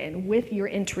login, with your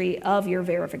entry of your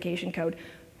verification code,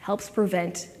 helps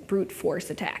prevent brute force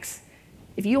attacks.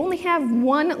 If you only have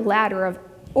one ladder of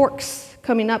orcs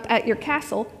coming up at your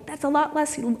castle, that's a lot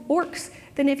less orcs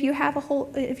than if you have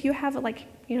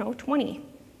 20.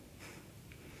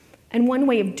 And one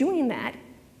way of doing that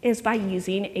is by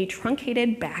using a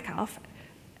truncated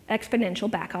exponential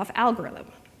backoff algorithm.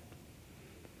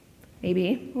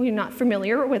 Maybe we're not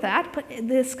familiar with that, but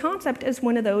this concept is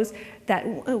one of those that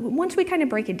once we kind of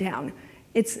break it down,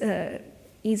 it's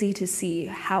easy to see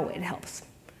how it helps.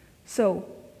 So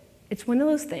it's one of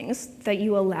those things that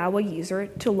you allow a user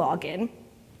to log in.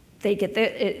 They get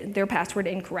their password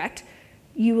incorrect.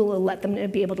 You will let them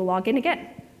be able to log in again.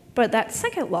 But that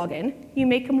second login, you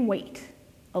make them wait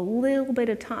a little bit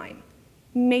of time.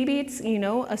 Maybe it's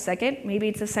a second, maybe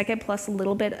it's a second plus a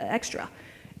little bit extra.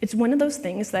 It's one of those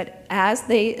things that as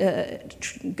they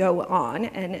go on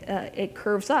and it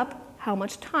curves up, how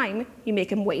much time you make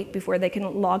them wait before they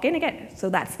can log in again. So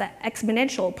that's the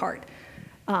exponential part.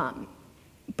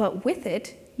 But with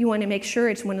it, you want to make sure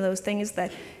it's one of those things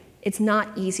that it's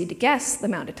not easy to guess the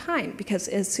amount of time, because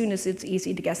as soon as it's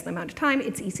easy to guess the amount of time,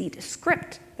 it's easy to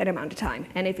script that amount of time.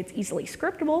 And if it's easily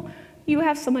scriptable, you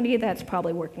have somebody that's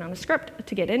probably working on a script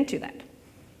to get into that.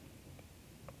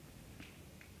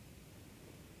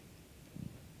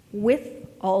 With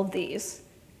all of these,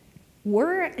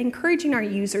 we're encouraging our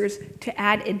users to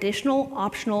add additional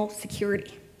optional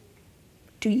security.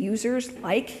 Do users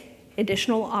like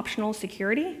additional optional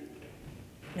security?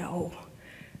 No.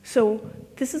 So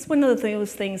this is one of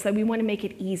those things that we want to make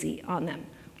it easy on them.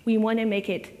 We want to make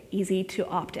it easy to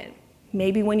opt in.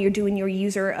 Maybe when you're doing your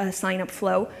user sign-up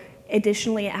flow,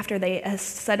 additionally, after they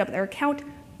set up their account,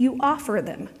 you offer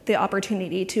them the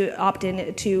opportunity to opt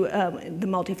in to the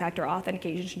multi-factor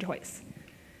authentication choice.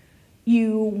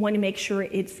 You want to make sure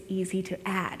it's easy to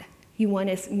add. You want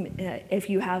to,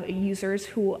 if you have users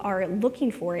who are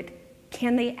looking for it,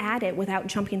 can they add it without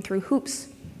jumping through hoops?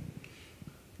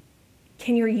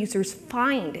 Can your users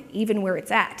find even where it's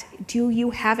at? Do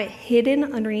you have it hidden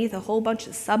underneath a whole bunch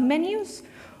of submenus,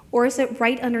 or is it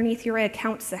right underneath your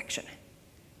account section?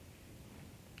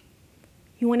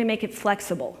 You want to make it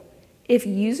flexible. If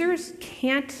users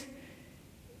can't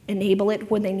enable it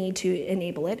when they need to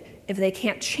enable it, if they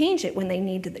can't change it when they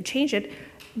need to change it,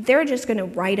 they're just going to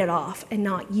write it off and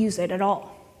not use it at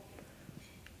all.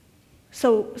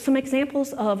 So some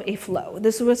examples of a flow.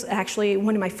 This was actually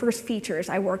one of my first features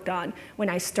I worked on when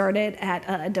I started at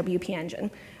WP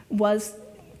Engine, was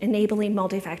enabling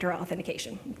multi-factor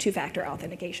authentication, two-factor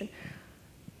authentication.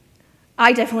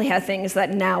 I definitely had things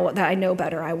that now that I know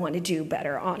better, I want to do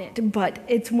better on it. But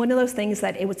it's one of those things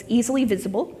that it was easily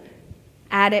visible,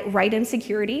 add it right in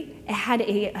security. It had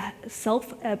a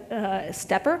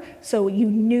self-stepper, so you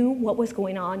knew what was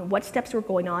going on, what steps were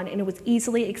going on, and it was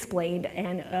easily explained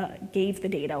and gave the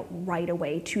data right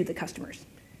away to the customers.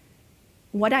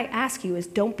 What I ask you is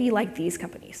don't be like these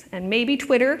companies. And maybe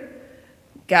Twitter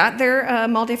got their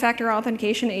multi-factor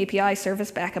authentication API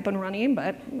service back up and running,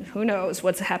 but who knows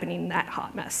what's happening in that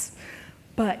hot mess.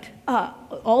 But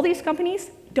all these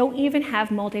companies don't even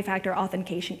have multi-factor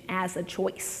authentication as a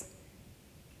choice.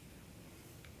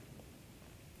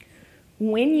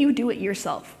 When you do it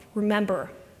yourself, remember,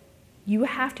 you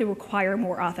have to require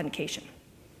more authentication.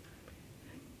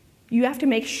 You have to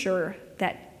make sure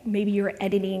that maybe you're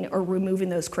editing or removing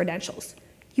those credentials.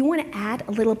 You want to add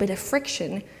a little bit of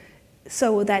friction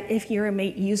so that if your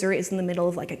user is in the middle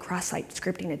of like a cross-site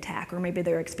scripting attack, or maybe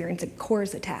they're experiencing a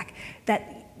CORS attack,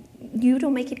 that you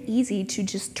don't make it easy to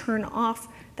just turn off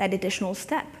that additional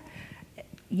step.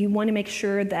 You want to make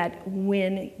sure that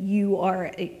when you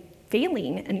are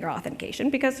failing in your authentication,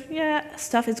 because yeah,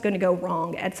 stuff is going to go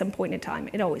wrong at some point in time,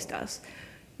 it always does.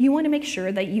 You want to make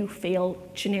sure that you fail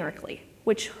generically,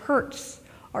 which hurts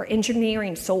our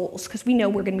engineering souls, because we know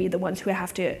we're going to be the ones who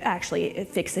have to actually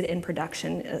fix it in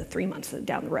production 3 months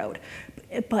down the road.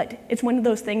 But it's one of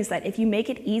those things that if you make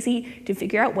it easy to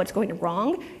figure out what's going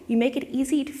wrong, you make it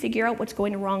easy to figure out what's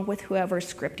going wrong with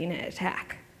whoever's scripting an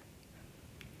attack.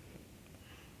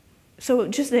 So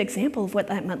just an example of what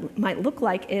that might look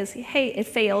like is, hey, it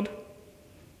failed.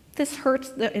 This hurts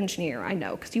the engineer, I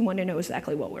know, because you want to know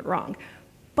exactly what went wrong.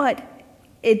 But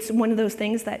it's one of those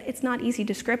things that it's not easy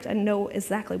to script and know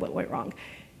exactly what went wrong.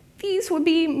 These would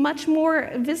be much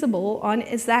more visible on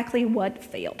exactly what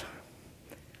failed.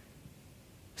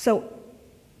 So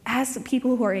as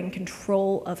people who are in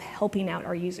control of helping out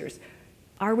our users,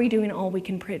 are we doing all we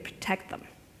can to protect them?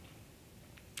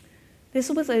 This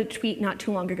was a tweet not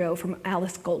too long ago from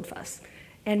Alice Goldfuss,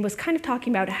 and was kind of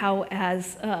talking about how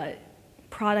as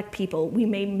product people, we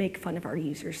may make fun of our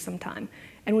users sometime,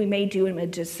 and we may do them a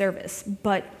disservice,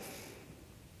 but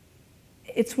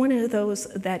it's one of those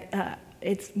that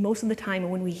it's most of the time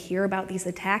when we hear about these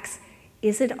attacks,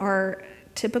 is it our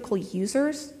typical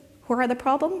users who are the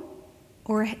problem,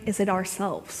 or is it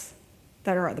ourselves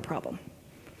that are the problem?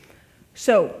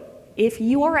 So if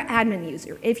you are an admin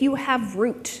user, if you have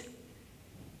root,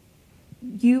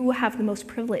 you have the most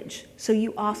privilege, so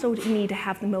you also need to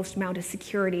have the most amount of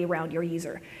security around your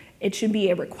user. It should be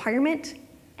a requirement,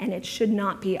 and it should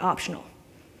not be optional.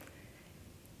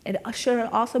 It should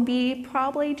also be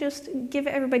probably just give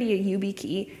everybody a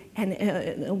YOW and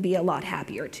it'll be a lot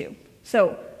happier too.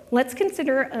 So let's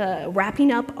consider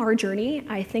wrapping up our journey.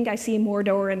 I think I see more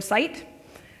door in sight,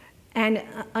 and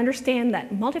understand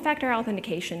that multi-factor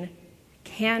authentication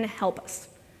can help us,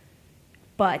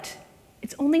 but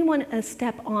it's only a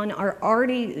step on our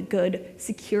already good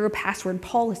secure password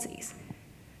policies.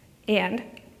 And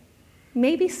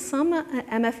maybe some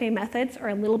MFA methods are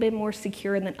a little bit more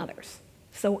secure than others.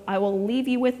 So I will leave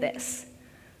you with this.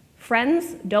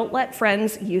 Friends, don't let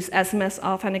friends use SMS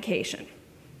authentication.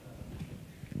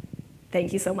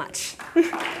 Thank you so much.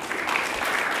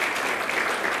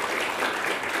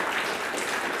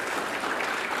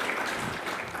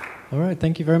 All right,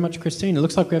 thank you very much, Christine. It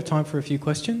looks like we have time for a few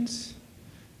questions.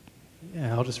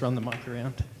 Yeah, I'll just run the mic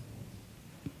around.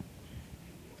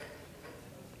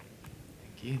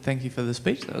 Thank you for the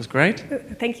speech. That was great.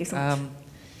 Thank you so much.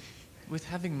 With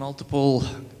having multiple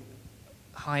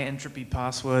high entropy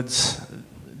passwords,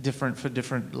 different for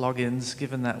different logins,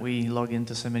 given that we log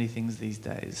into so many things these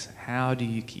days, how do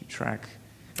you keep track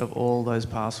of all those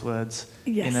passwords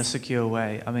in a secure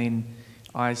way? I mean,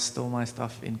 I store my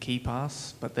stuff in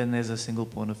KeyPass, but then there's a single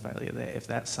point of failure there. If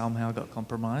that somehow got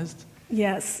compromised.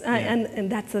 Yes, yeah. and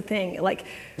that's the thing. Like,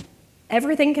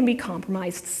 everything can be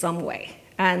compromised some way,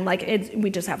 and like we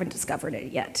just haven't discovered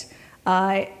it yet.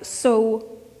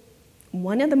 So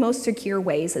one of the most secure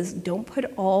ways is don't put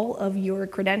all of your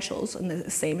credentials in the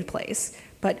same place.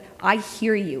 But I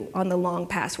hear you on the long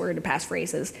password or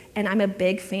passphrases, and I'm a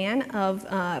big fan of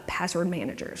password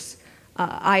managers.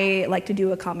 I like to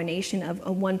do a combination of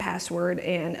a 1Password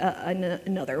and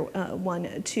another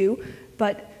one too.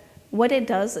 But what it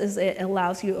does is it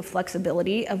allows you a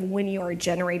flexibility of when you are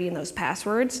generating those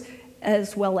passwords,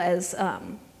 as well as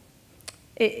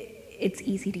it's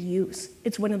easy to use.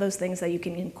 It's one of those things that you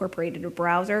can incorporate in a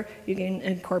browser, you can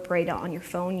incorporate it on your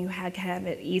phone, you have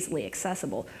it easily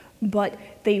accessible. But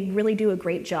they really do a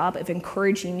great job of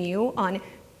encouraging you on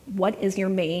what is your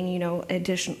main,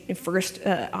 first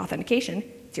authentication.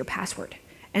 It's your password.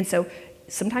 And so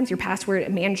sometimes your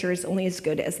password manager is only as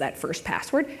good as that first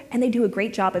password, and they do a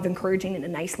great job of encouraging a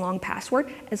nice long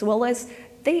password, as well as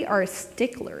they are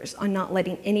sticklers on not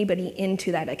letting anybody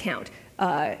into that account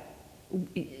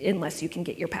unless you can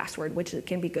get your password, which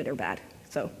can be good or bad.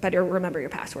 So better remember your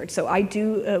password. So I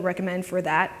do recommend for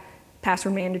that,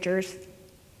 password managers.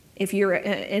 If you're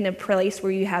in a place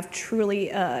where you have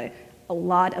truly a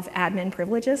lot of admin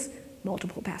privileges,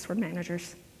 multiple password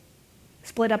managers.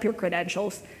 Split up your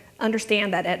credentials.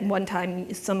 Understand that at one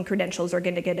time some credentials are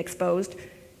going to get exposed.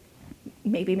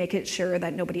 Maybe make it sure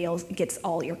that nobody else gets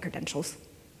all your credentials.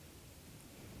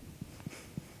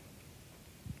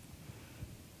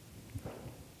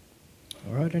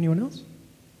 All right, anyone else?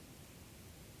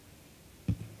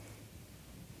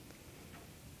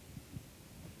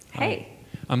 Hey.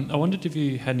 I wondered if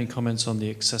you had any comments on the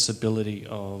accessibility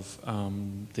of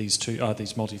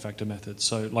these multi-factor methods.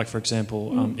 So, like for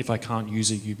example, if I can't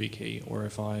use a YubiKey, or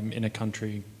if I'm in a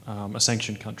country, a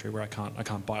sanctioned country where I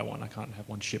can't buy one, I can't have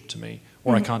one shipped to me,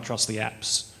 or I can't trust the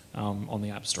apps on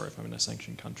the App Store if I'm in a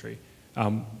sanctioned country.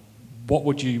 What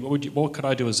could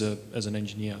I do as an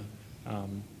engineer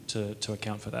to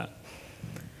account for that?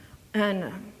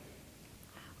 And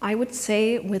I would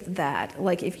say with that,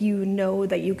 like if you know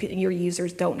that your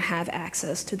users don't have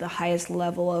access to the highest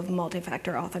level of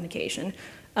multi-factor authentication,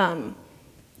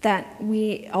 that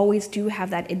we always do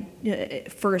have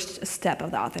that first step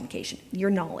of the authentication, your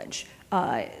knowledge,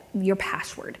 your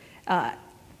password.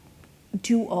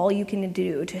 Do all you can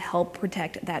do to help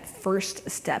protect that first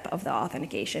step of the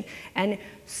authentication. And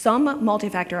some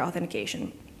multi-factor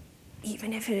authentication,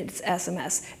 even if it's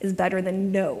SMS, is better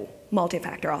than no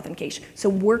multi-factor authentication. So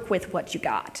work with what you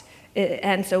got.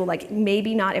 And so like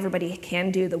maybe not everybody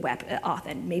can do the web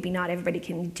auth, maybe not everybody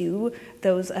can do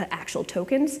those actual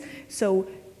tokens. So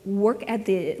work at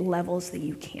the levels that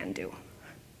you can do.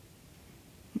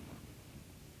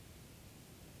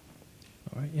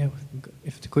 All right, yeah,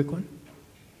 if it's a quick one.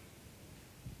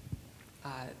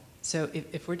 So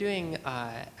if we're doing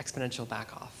exponential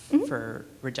backoff for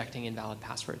rejecting invalid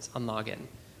passwords on login,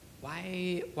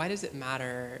 why does it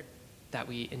matter that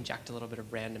we inject a little bit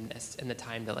of randomness in the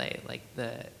time delay? Like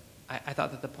I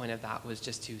thought that the point of that was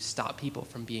just to stop people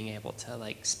from being able to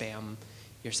like spam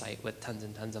your site with tons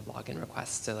and tons of login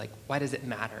requests. So like, why does it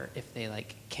matter if they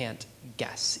like can't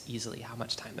guess easily how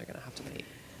much time they're going to have to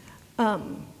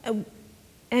wait?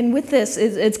 And with this,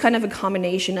 it's kind of a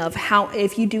combination of how,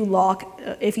 if you lock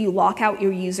out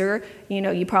your user,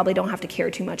 you probably don't have to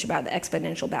care too much about the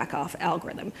exponential backoff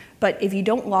algorithm. But if you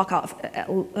don't lock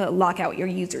out your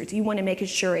users, you want to make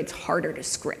sure it's harder to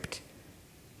script.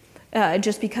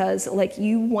 Just because like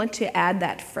you want to add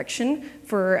that friction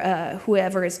for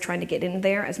whoever is trying to get in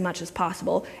there as much as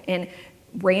possible. And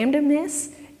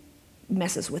randomness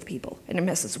messes with people and it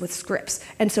messes with scripts.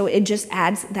 And so it just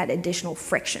adds that additional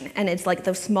friction. And it's like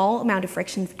the small amount of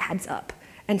friction adds up.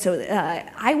 And so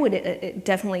I would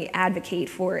definitely advocate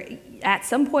for, at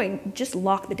some point, just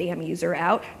lock the damn user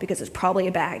out, because there's probably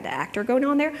a bad actor going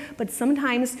on there. But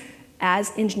sometimes,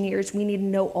 as engineers, we need to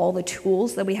know all the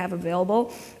tools that we have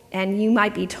available. And you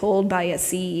might be told by a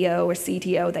CEO or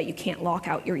CTO that you can't lock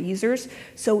out your users.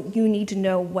 So you need to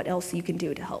know what else you can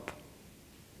do to help.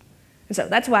 And so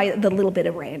that's why the little bit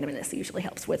of randomness usually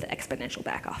helps with exponential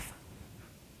backoff.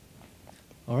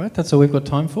 All right, that's all we've got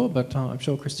time for, but I'm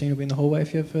sure Christine will be in the hallway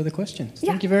if you have further questions.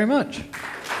 Yeah. Thank you very much.